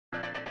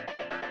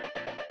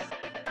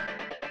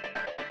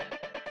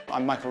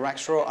I'm Michael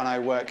Rackstraw and I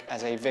work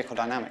as a vehicle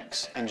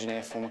dynamics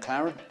engineer for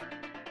McLaren.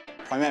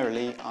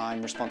 Primarily,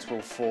 I'm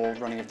responsible for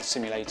running of the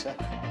simulator.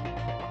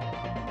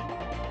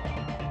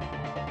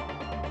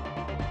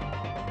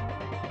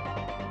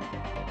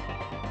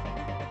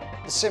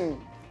 The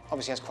sim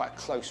obviously has quite a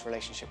close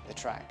relationship with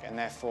the track, and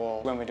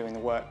therefore when we're doing the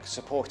work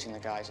supporting the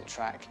guys at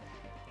track,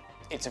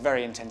 it's a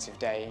very intensive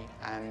day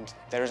and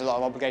there is a lot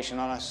of obligation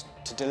on us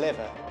to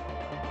deliver.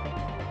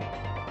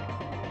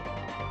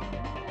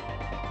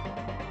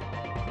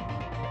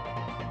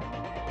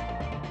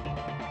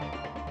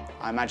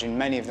 I imagine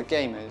many of the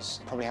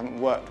gamers probably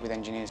haven't worked with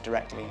engineers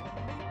directly.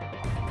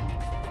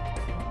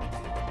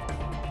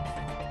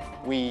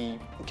 We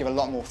give a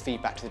lot more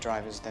feedback to the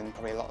drivers than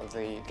probably a lot of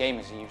the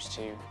gamers are used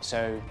to.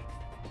 So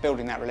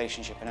building that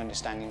relationship and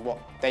understanding what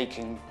they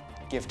can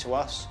give to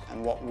us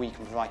and what we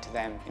can provide to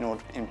them in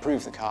order to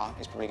improve the car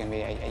is probably going to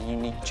be a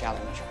unique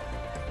challenge.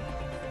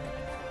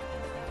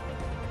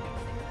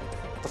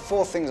 The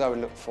four things I would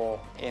look for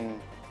in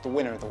the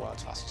winner of the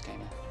world's fastest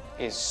gamer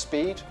is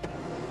speed,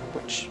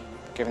 which,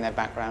 given their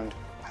background,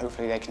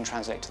 hopefully they can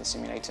translate to the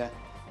simulator.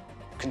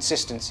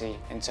 Consistency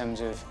in terms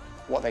of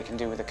what they can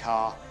do with the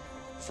car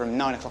from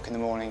 9 o'clock in the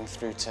morning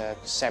through to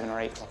 7 or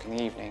 8 o'clock in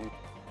the evening.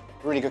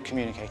 Really good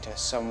communicator,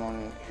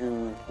 someone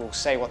who will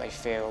say what they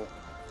feel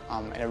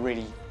in a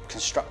really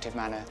constructive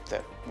manner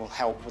that will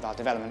help with our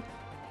development.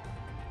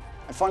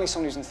 And finally,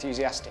 someone who's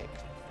enthusiastic.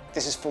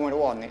 This is Formula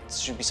One, it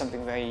should be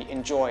something they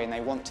enjoy and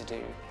they want to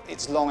do.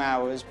 It's long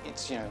hours,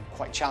 it's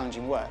quite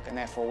challenging work, and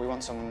therefore we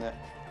want someone that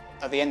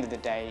at the end of the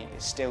day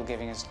is still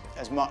giving us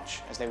as much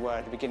as they were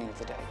at the beginning of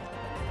the day.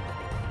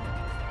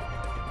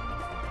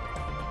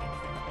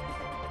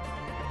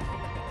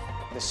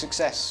 The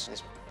success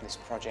of this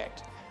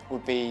project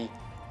would be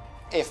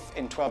if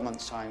in 12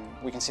 months' time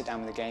we can sit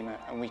down with a gamer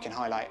and we can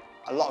highlight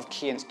a lot of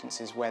key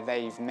instances where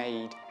they've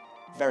made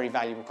very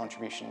valuable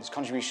contributions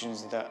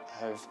that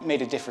have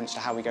made a difference to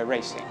how we go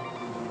racing.